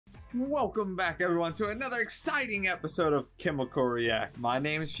Welcome back, everyone, to another exciting episode of Chemical React. My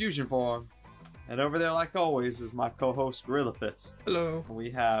name is Fusion Form, and over there, like always, is my co-host Gorilla Fist. Hello.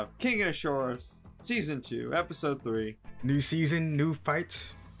 We have Kengan Ashura, Season 2, Episode 3. New season, new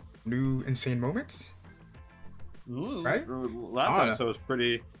fights, new insane moments. Right? Last episode was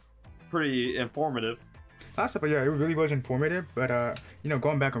pretty informative. Last episode, yeah, it really was informative. But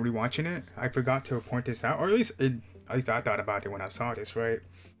going back and rewatching it, I forgot to point this out, or at least I thought about it when I saw this, right?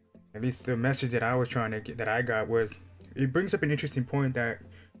 At least the message that I was trying to get, that I got, was it brings up an interesting point that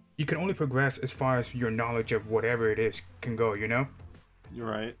you can only progress as far as your knowledge of whatever it is can go, you know? You're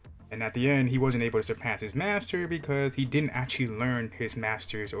right. And at the end, he wasn't able to surpass his master because he didn't actually learn his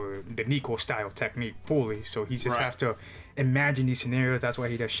master's or the Nico style technique fully. So he just has to imagine these scenarios. That's why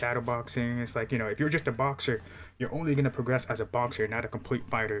he does shadow boxing. It's like, if you're just a boxer, you're only going to progress as a boxer, not a complete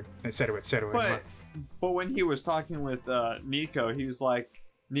fighter, etc., etc. But when he was talking with Nico's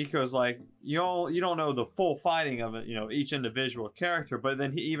like, you don't know the full fighting of it, each individual character. But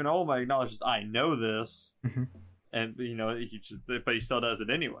then even Oma acknowledges, I know this, and but he still does it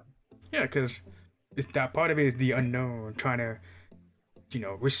anyway. Yeah, because it's that part of it is the unknown, trying to,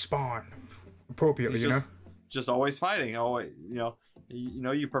 respond appropriately. Just always fighting. Always,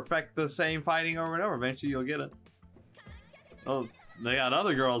 you perfect the same fighting over and over. Eventually, you'll get it. Oh, they got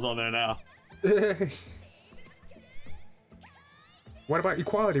other girls on there now. What about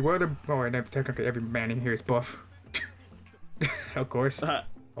equality? What are the... Oh, and technically every man in here is buff. Of course. Oh,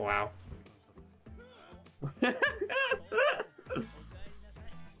 wow.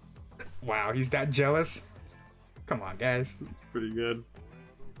 Wow, he's that jealous? Come on, guys. It's pretty good.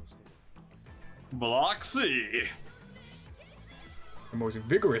 Block C. The most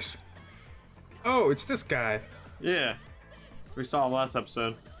vigorous. Oh, it's this guy. Yeah. We saw him last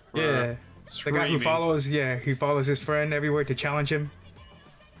episode. Yeah. The guy who follows, he follows his friend everywhere to challenge him.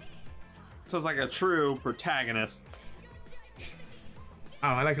 So it's like a true protagonist. Oh,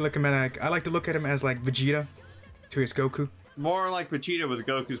 I like to look at him as like Vegeta to his Goku. More like Vegeta with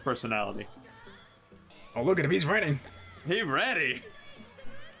Goku's personality. Oh, look at him, he's running. He ready.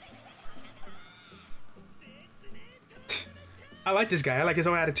 I like this guy. I like his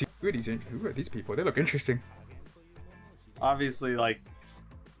whole attitude. Who are these people? They look interesting. Obviously,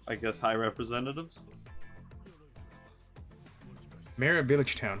 I guess high representatives. Mayor of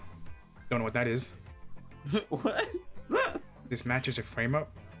Village Town. Don't know what that is. What? This match is a frame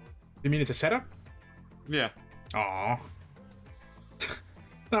up? You mean it's a setup? Yeah. Aww.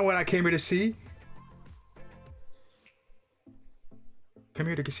 Not what I came here to see. Come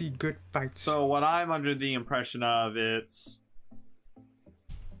here to see good fights. So what I'm under the impression of,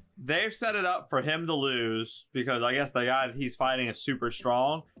 they've set it up for him to lose because I guess the guy that he's fighting is super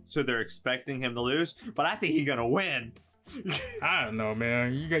strong, so they're expecting him to lose. But I think he's gonna win. I don't know,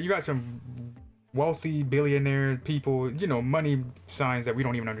 man. You got some wealthy billionaire people, money signs that we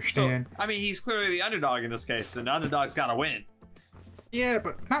don't even understand. So, I mean, he's clearly the underdog in this case, and the underdog's gotta win. Yeah,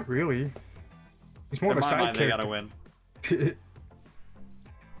 but not really. He's more of a side character. They gotta win.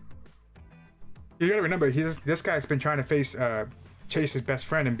 You gotta remember, this guy's been trying to face Chase, his best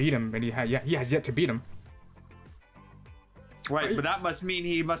friend, and beat him, and he has yet to beat him. Right, but that must mean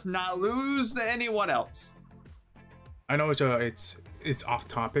he must not lose to anyone else. I know it's off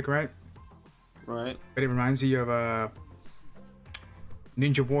topic, right? Right. But it reminds you of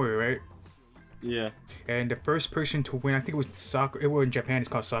Ninja Warrior, right? Yeah. And the first person to win, I think it was soccer. In Japan, it's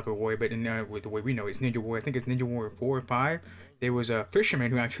called Soccer Warrior, but with the way we know it's Ninja Warrior. I think it's Ninja Warrior 4 or 5. There was a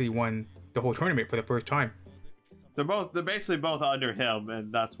fisherman who actually won the whole tournament for the first time. They're basically both under him,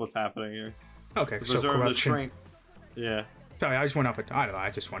 and that's what's happening here. Okay, to preserve the strength. Yeah. Sorry, I just went off. I don't know. I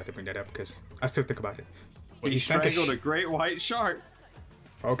just wanted to bring that up because I still think about it. He strangled a great white shark.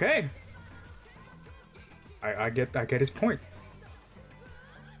 Okay. I get his point.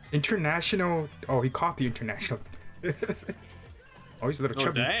 International. Oh, he caught the international. Oh, he's a little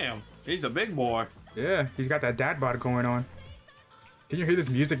chubby. Damn, he's a big boy. Yeah, he's got that dad bod going on. Can you hear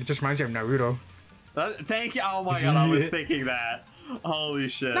this music? It just reminds me of Naruto. Thank you. Oh my god, I was thinking that. Holy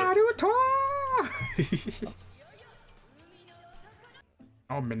shit. Naruto!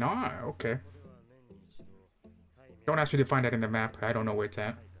 Oh, Minar. Okay. Don't ask me to find that in the map. I don't know where it's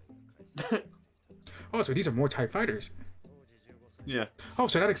at. Oh, so these are more TIE fighters. Yeah. Oh,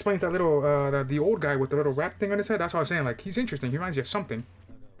 so that explains that little, the old guy with the little wrap thing on his head. That's what I was saying. Like, he's interesting. He reminds you of something.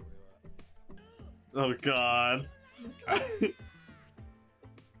 Oh, God.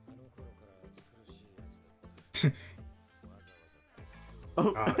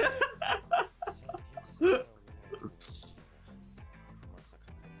 Oh.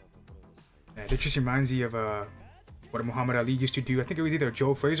 Yeah, it just reminds you of what Muhammad Ali used to do. I think it was either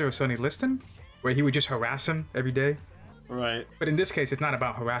Joe Frazier or Sonny Liston, where he would just harass him every day. Right. But in this case, it's not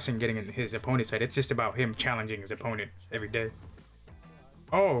about harassing getting in his opponent's head. It's just about him challenging his opponent every day.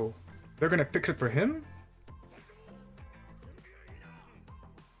 Oh, they're gonna fix it for him?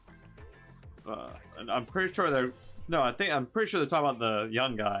 And I'm pretty sure they're... No, I'm pretty sure they're talking about the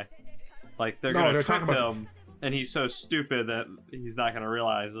young guy. Like, they're gonna trick him, and he's so stupid that he's not gonna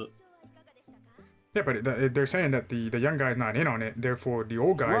realize it. Yeah, but they're saying that the young guy's not in on it, therefore the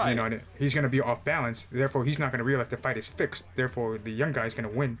old guy's in on it. He's going to be off balance, therefore he's not going to realize the fight is fixed, therefore the young guy's going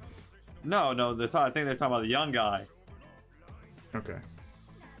to win. No, I think they're talking about the young guy. Okay.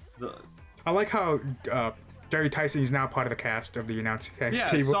 I like how Jerry Tyson is now part of the cast of the announcing table.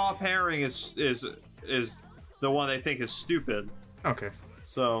 Yeah, Saw Paing is the one they think is stupid. Okay.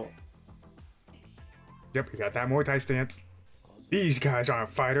 So... Yep, we got that Muay Thai stance. These guys aren't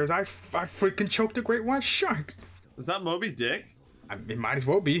fighters. I freaking choked a great white shark. Is that Moby Dick? It might as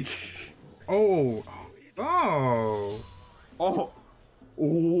well be. Oh.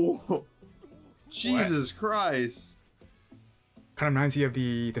 Jesus Christ. Kind of reminds you of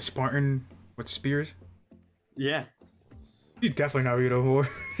the Spartan with the spears. Yeah. You definitely not read a whore.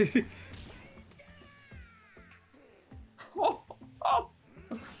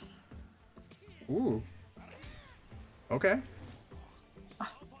 Ooh. Okay.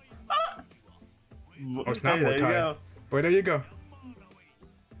 Oh, it's not Muay Thai. But there you go.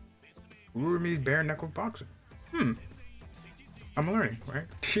 Uru means bare knuckle boxing. I'm learning, right?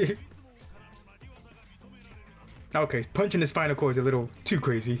 Okay, punching the spinal cord is a little too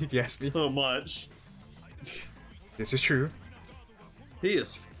crazy, if you ask me. So much. This is true. He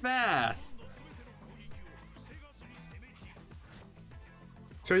is fast.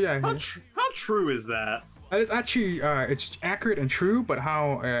 So yeah. How true is that? It's actually it's accurate and true, but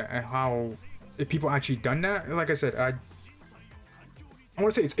how if people actually done that, like I said, I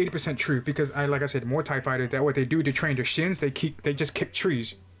want to say it's 80% true because like I said, Muay Thai fighters, that what they do to train their shins, they just kick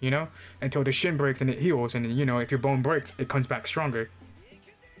trees, you know, until the shin breaks and it heals, and you know if your bone breaks, it comes back stronger.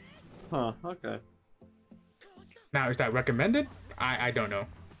 Huh? Okay. Now, is that recommended? I don't know.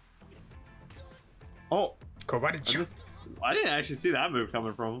 Oh, karate chop. I didn't actually see that move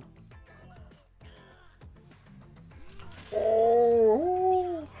coming from him.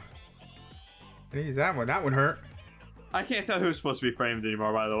 Oh, that one hurt. I can't tell who's supposed to be framed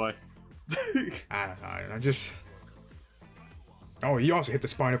anymore, by the way. I don't know. Just. Oh, he also hit the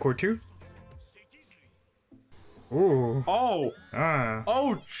spinal cord too. Ooh. Oh. Ah.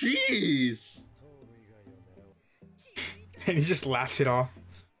 Oh, jeez. And he just laughs it off.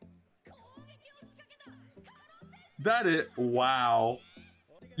 That is wow.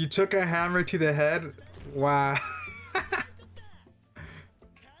 You took a hammer to the head. Wow.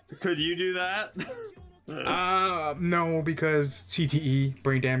 Could you do that? No, because CTE,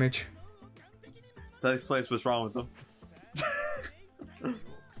 brain damage. That explains what's wrong with them.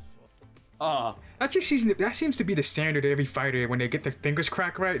 That seems to be the standard of every fighter. When they get their fingers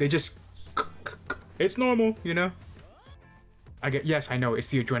cracked right, they just... It's normal, you know? Yes, I know, it's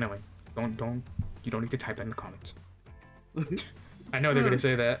the adrenaline. You don't need to type that in the comments. I know they're gonna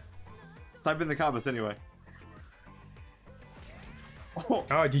say that. Type in the comments anyway.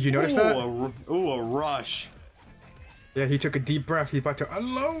 Oh, did you notice that? A rush. Yeah, he took a deep breath. He's about to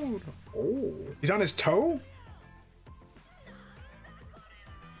unload. Oh, he's on his toe?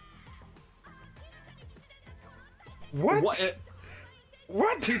 What? What?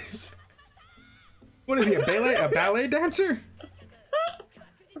 What is he, a ballet dancer?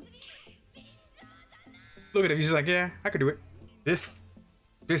 Look at him, he's just like, yeah, I could do it. This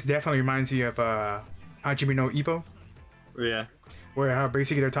definitely reminds you of Hajime no Ippo. Yeah. Where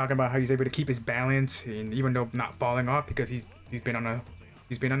basically they're talking about how he's able to keep his balance, and even though not falling off because he's been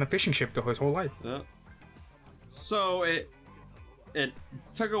on a fishing ship his whole life. Yeah. So it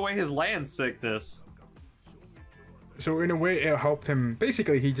took away his land sickness. So in a way, it helped him.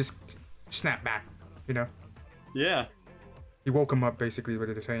 Basically, he just snapped back, you know. Yeah. He woke him up, basically,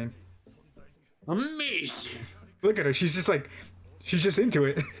 what they're saying. Amazing. Look at her. She's just into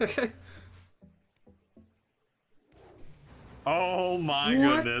it. Oh my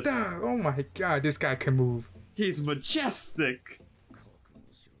goodness. Oh my god, this guy can move. He's majestic.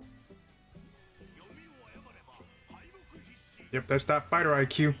 Yep, that's that fighter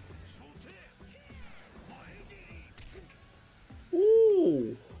IQ.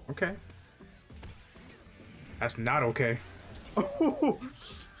 Ooh. Okay. That's not okay. Oh.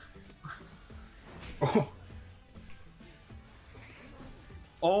 Oh.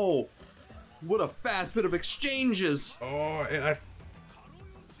 Oh. What a fast bit of exchanges. Oh,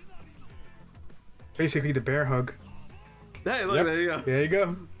 basically the bear hug. Hey, look, Yep. there you go. There you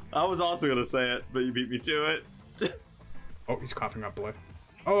go. I was also gonna say it, but you beat me to it. Oh, he's coughing up blood.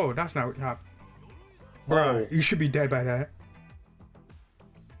 Oh, that's not. Bro, you should be dead by that.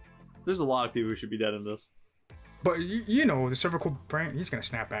 There's a lot of people who should be dead in this. But you know, the cervical brain, he's gonna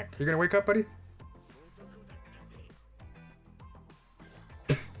snap back. You gonna wake up, buddy?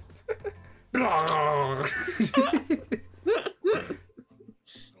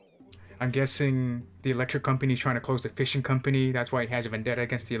 I'm guessing the electric company's trying to close the fishing company. That's why he has a vendetta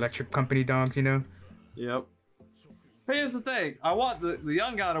against the electric company dogs, you know? Yep. But here's the thing. I want the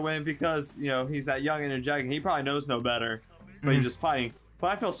young guy to win because, you know, he's that young and energetic and he probably knows no better. But he's just fighting. But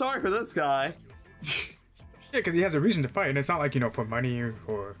I feel sorry for this guy. Yeah, because he has a reason to fight. And it's not like, you know, for money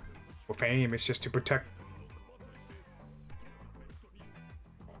or for fame. It's just to protect.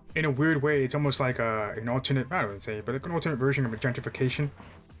 In a weird way, it's almost like an alternate, I don't want to say, but like an alternate version of a gentrification.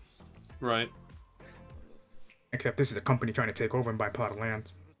 Right. Except this is a company trying to take over and buy a plot of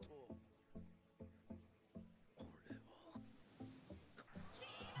land.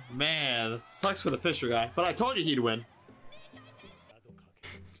 Man, sucks for the Fisher guy. But I told you he'd win.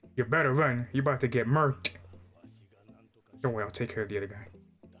 You better run. You're about to get murked. Don't worry, I'll take care of the other guy.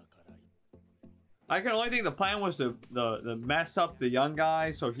 I can only think the plan was to mess up the young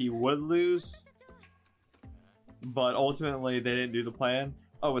guy so he would lose. But ultimately, they didn't do the plan.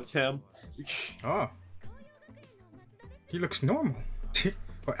 Oh, it's him. Oh. He looks normal.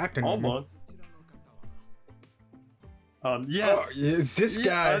 Or acting normal. Almost. Yes. Oh, yeah, it's this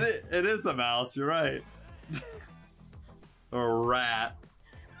guy. Yeah, it is a mouse, you're right. Or a rat.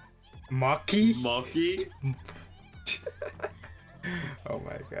 Maki? Monkey? Oh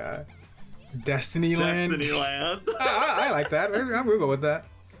my god. Destiny Land? Destiny Land. I like that. I'm gonna go with that.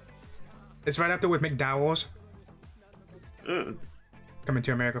 It's right after with McDowell's. Coming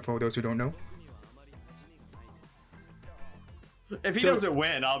to America for those who don't know. If he doesn't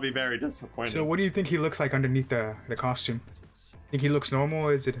win, I'll be very disappointed. So what do you think he looks like underneath the costume? Think he looks normal,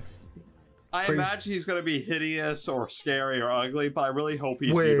 or is it... I crazy? imagine he's gonna be hideous or scary or ugly, but I really hope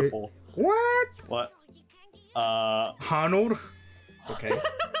he's beautiful. What? What? Arnold? Okay.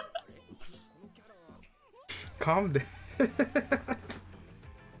 Calm down.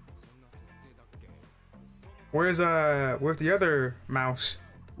 Where's the other mouse?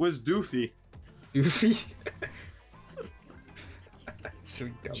 Where's Doofy? Doofy? So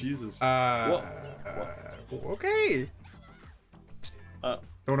dumb. Jesus. Okay.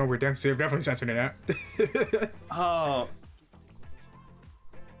 Don't know, we're definitely censoring that. Oh.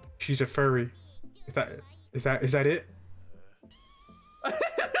 She's a furry. Is that it?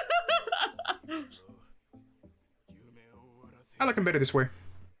 I like him better this way.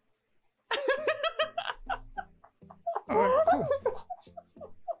 Alright, cool.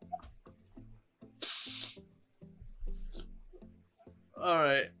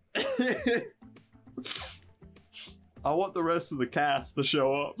 Alright. I want the rest of the cast to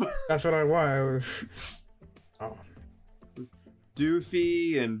show up. That's what I want. Oh.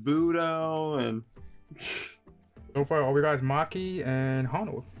 Doofy and Budo and... So far, all we got is Maki and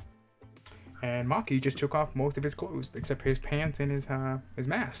Arnold. And Maki just took off most of his clothes, except his pants and his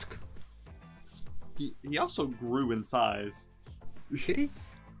mask. He also grew in size. Did he?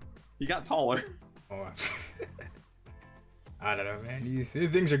 He got taller. Oh. I don't know, man. These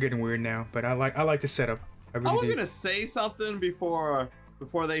things are getting weird now, but I like the setup. I was gonna say something before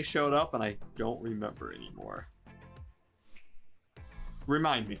they showed up, and I don't remember anymore.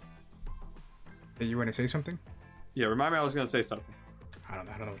 Remind me. Did you want to say something? Yeah, remind me. I was gonna say something. I don't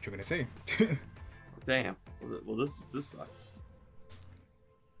know what you're gonna say. Damn. Well, this sucks.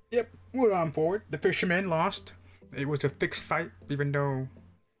 Yep, we're on forward. The fisherman lost. It was a fixed fight, even though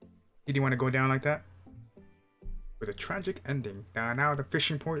he didn't want to go down like that. With a tragic ending. Now the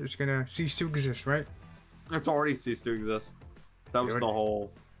fishing port is gonna cease to exist, right? It's already ceased to exist. That was the whole.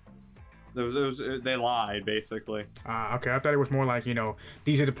 They lied basically. Okay. I thought it was more like, you know,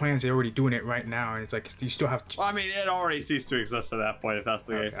 these are the plans. They're already doing it right now, and it's like you still have. Well, I mean, it already ceased to exist at that point. If that's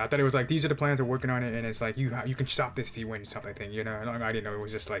the case. I thought it was like these are the plans. They're working on it, and it's like you can stop this if you win something. You know, I didn't know it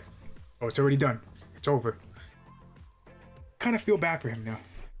was just like, oh, it's already done. It's over. Kind of feel bad for him now.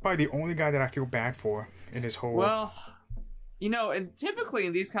 Probably the only guy that I feel bad for in this whole. Well, you know, and typically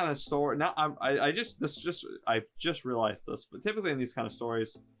in these kind of stories, now I've just realized this, but typically in these kind of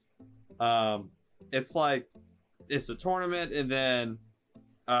stories, it's like it's a tournament, and then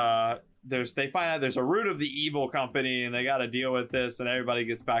they find out there's a root of the evil company, and they got to deal with this, and everybody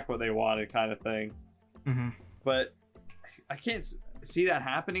gets back what they wanted, kind of thing. Mm-hmm. But I can't see that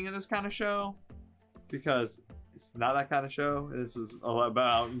happening in this kind of show because it's not that kind of show. This is all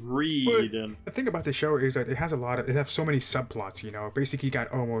about greed. And the thing about the show is that it has so many subplots, you know. Basically you got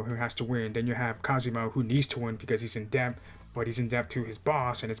Omo who has to win, then you have Kazuma who needs to win because he's in debt, but he's in debt to his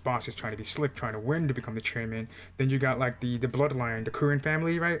boss, and his boss is trying to be slick, trying to win to become the chairman. Then you got like the bloodline, the Kurin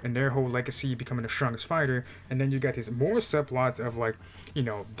family, right, and their whole legacy becoming the strongest fighter. And then you got these more subplots of like, you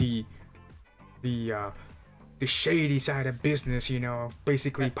know, the shady side of business, you know,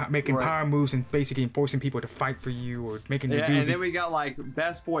 basically making power moves and basically forcing people to fight for you or making you do. And then we got like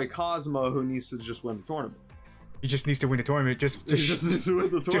best boy Cosmo who needs to just win the tournament. He just needs to win the tournament. Just needs to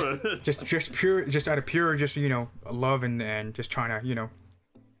win the tournament. just out of pure, you know, love and just trying to, you know,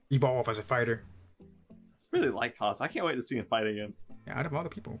 evolve as a fighter. I really like Cosmo. I can't wait to see him fight again. Yeah, out of all the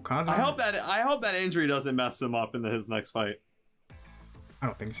people, Cosmo. I hope that injury doesn't mess him up into his next fight. I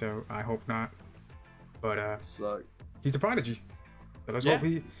don't think so. I hope not. But Suck. He's the prodigy. So let's hope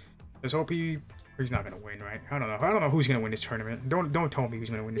he. He's not gonna win, right? I don't know who's gonna win this tournament. Don't tell me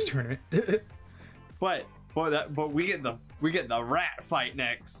who's gonna win this tournament. But we get the rat fight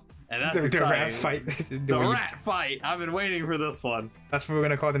next, and that's exciting. The rat fight. The rat fight. I've been waiting for this one. That's what we're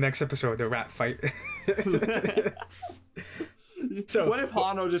gonna call the next episode, the rat fight. So what if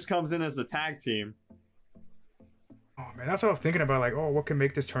Hano just comes in as a tag team? Oh man, that's what I was thinking about. Like, oh, what can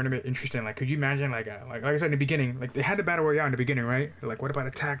make this tournament interesting? Like, could you imagine, like I said in the beginning, like they had the battle royale in the beginning, right? Like, what about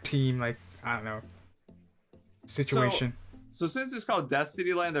a tag team? Like, I don't know, situation. So since it's called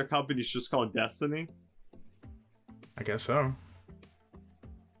Destiny Land, their company's just called Destiny. I guess so.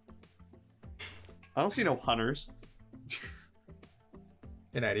 I don't see no hunters.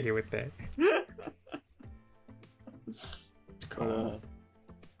 Get out of here with that. It's cool.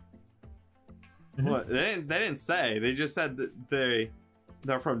 What they didn't say. They just said that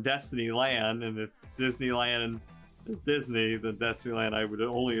they're from Destiny Land, and if Disneyland is Disney, then Destinyland I would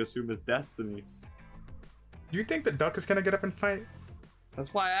only assume is Destiny. You think the duck is gonna get up and fight?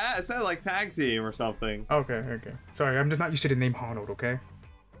 That's why I said like tag team or something. Okay. Sorry, I'm just not used to the name Honold. Okay.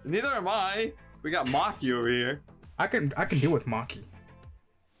 Neither am I. We got Maki over here. I can deal with Maki,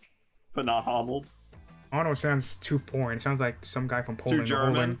 but not Honold. Honold sounds too foreign. It sounds like some guy from Poland. Too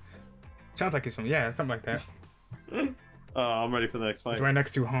German. Sounds like it's from something like that. I'm ready for the next fight. It's right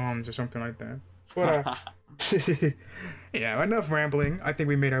next to Hans or something like that. But yeah, enough rambling. I think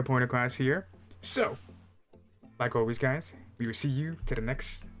we made our point across here. So, like always, guys, we will see you to the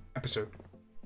next episode.